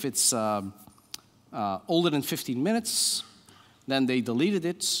check if it's older than 15 minutes. Then they deleted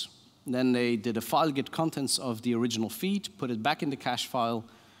it. Then they did a file get contents of the original feed, put it back in the cache file,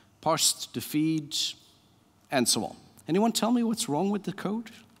 parsed the feed, and so on. Anyone tell me what's wrong with the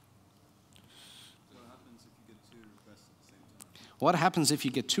code? What happens if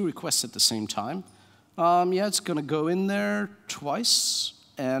you get two requests at the same time? Yeah, it's going to go in there twice,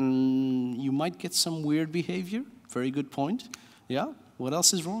 and you might get some weird behavior. Very good point. Yeah? What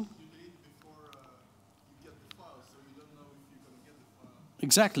else is wrong? You delete before you get the file, so you don't know if you're going to get the file.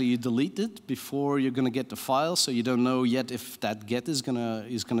 Exactly. You delete it before you're going to get the file, so you don't know yet if that get is going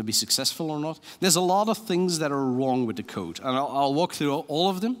to be successful or not. There's a lot of things that are wrong with the code, and I'll walk through all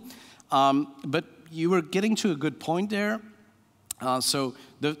of them. But you were getting to a good point there. So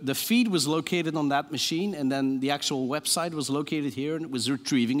the feed was located on that machine, and then the actual website was located here, and it was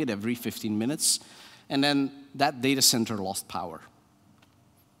retrieving it every 15 minutes. And then that data center lost power.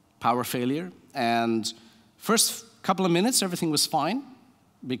 Power failure. And first couple of minutes, everything was fine,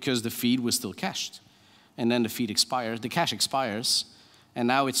 because the feed was still cached. And then the feed expires, the cache expires, and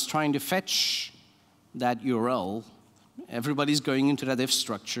now it's trying to fetch that URL. Everybody's going into that if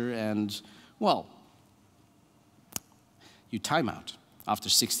structure, and, well, you time out after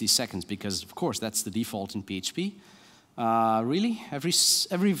 60 seconds, because, of course, that's the default in PHP. Really?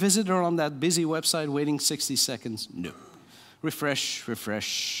 Every visitor on that busy website waiting 60 seconds? No. Refresh,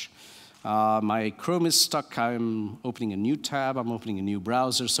 refresh. My Chrome is stuck. I'm opening a new tab. I'm opening a new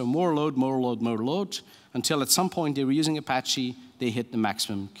browser. So more load, more load, more load, until at some point they were using Apache, they hit the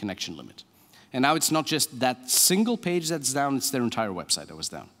maximum connection limit. And now it's not just that single page that's down, it's their entire website that was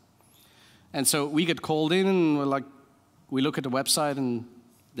down. And so we get called in, and we're like, we look at the website, and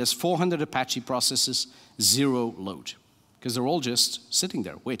there's 400 Apache processes, 0 load, because they're all just sitting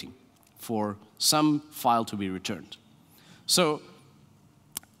there waiting for some file to be returned. So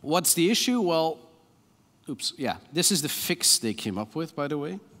what's the issue? Well, oops, yeah, this is the fix they came up with, by the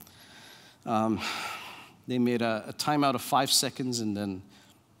way. They made a timeout of 5 seconds, and then,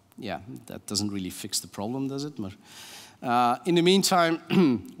 yeah, that doesn't really fix the problem, does it? But, in the meantime,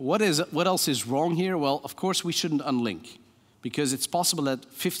 what else is wrong here? Well, of course, we shouldn't unlink, because it's possible that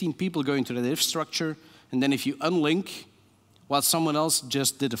 15 people go into the if structure, and then if you unlink, while someone else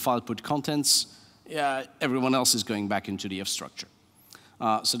just did the file put contents, everyone else is going back into the if structure.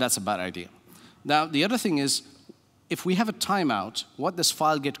 So that's a bad idea. Now, the other thing is, if we have a timeout, what does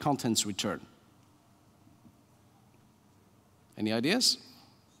file get contents return? Any ideas?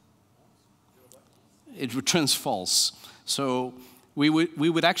 It returns false. So we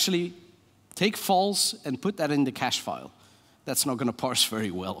would actually take false and put that in the cache file. That's not going to parse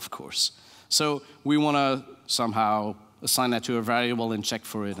very well, of course. So we want to somehow assign that to a variable and check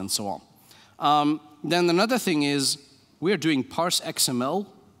for it and so on. Then another thing is, we're doing parse XML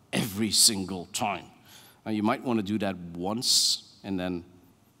every single time. Now, you might want to do that once and then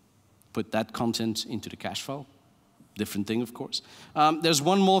put that content into the cache file. Different thing, of course. There's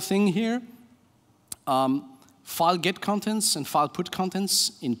one more thing here. File get contents and file put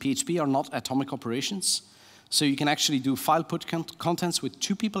contents in PHP are not atomic operations. So you can actually do file put contents with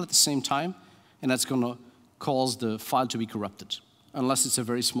 2 people at the same time, and that's going to cause the file to be corrupted, unless it's a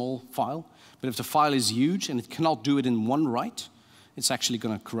very small file. But if the file is huge and it cannot do it in one write, it's actually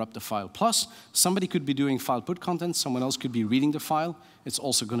going to corrupt the file. Plus, somebody could be doing file put content, someone else could be reading the file. It's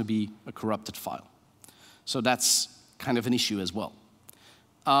also going to be a corrupted file. So that's kind of an issue as well.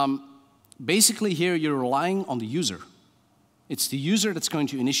 Basically here, you're relying on the user. It's the user that's going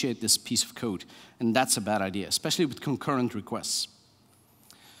to initiate this piece of code, and that's a bad idea, especially with concurrent requests.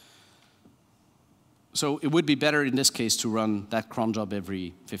 So it would be better in this case to run that cron job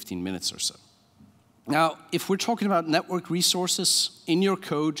every 15 minutes or so. Now, if we're talking about network resources, in your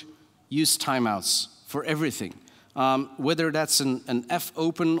code, use timeouts for everything. Whether that's an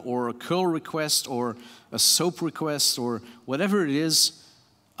fopen or a curl request or a SOAP request or whatever it is,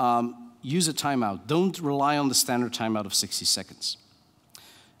 use a timeout. Don't rely on the standard timeout of 60 seconds.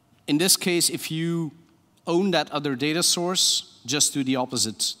 In this case, if you own that other data source, just do the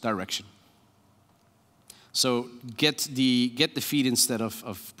opposite direction. So get the feed instead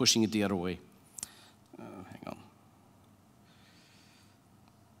of pushing it the other way. Hang on.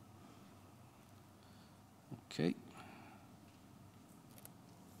 Okay.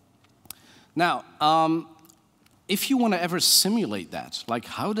 Now, if you want to ever simulate that, like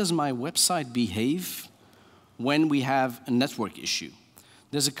how does my website behave when we have a network issue?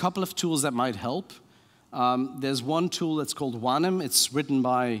 There's a couple of tools that might help. There's one tool that's called Wanem. It's written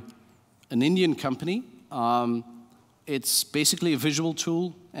by an Indian company. It's basically a visual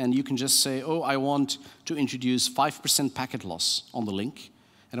tool, and you can just say, oh, I want to introduce 5% packet loss on the link,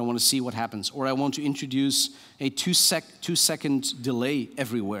 and I want to see what happens. Or I want to introduce a 2-second delay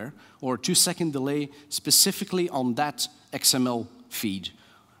everywhere, or a 2-second delay specifically on that XML feed.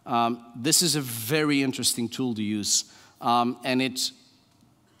 This is a very interesting tool to use, and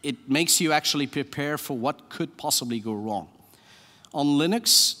it makes you actually prepare for what could possibly go wrong. On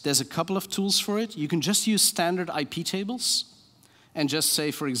Linux, there's a couple of tools for it. You can just use standard IP tables and just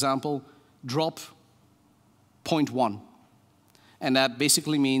say, for example, drop 0.1. And that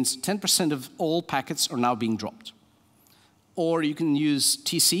basically means 10% of all packets are now being dropped. Or you can use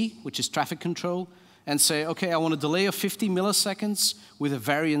TC, which is traffic control, and say, okay, I want a delay of 50 milliseconds with a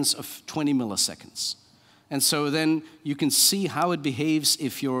variance of 20 milliseconds. And so then you can see how it behaves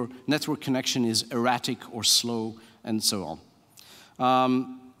if your network connection is erratic or slow and so on.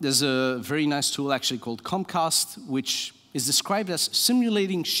 There's a very nice tool actually called Comcast, which is described as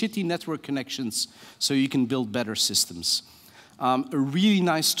simulating shitty network connections so you can build better systems. A really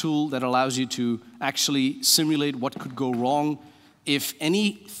nice tool that allows you to actually simulate what could go wrong if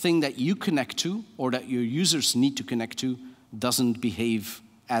anything that you connect to or that your users need to connect to doesn't behave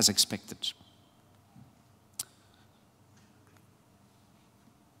as expected.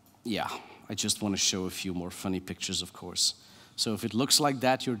 Yeah, I just want to show a few more funny pictures, of course. So if it looks like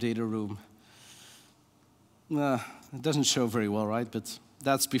that, your data room, it doesn't show very well, right? But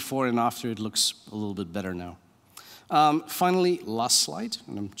that's before and after. It looks a little bit better now. Finally, last slide,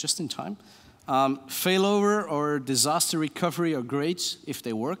 and I'm just in time. Failover or disaster recovery are great if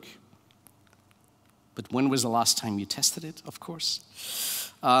they work. But when was the last time you tested it, of course?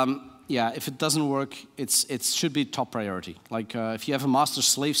 Yeah, if it doesn't work, it should be top priority. Like if you have a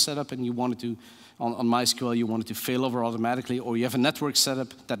master-slave setup and you wanted to, on MySQL, you wanted to fail over automatically, or you have a network setup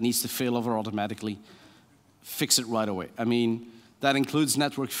that needs to fail over automatically, fix it right away. I mean, that includes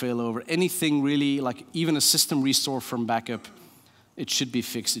network failover. Anything really, like even a system restore from backup, it should be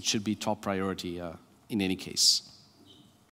fixed. It should be top priority in any case.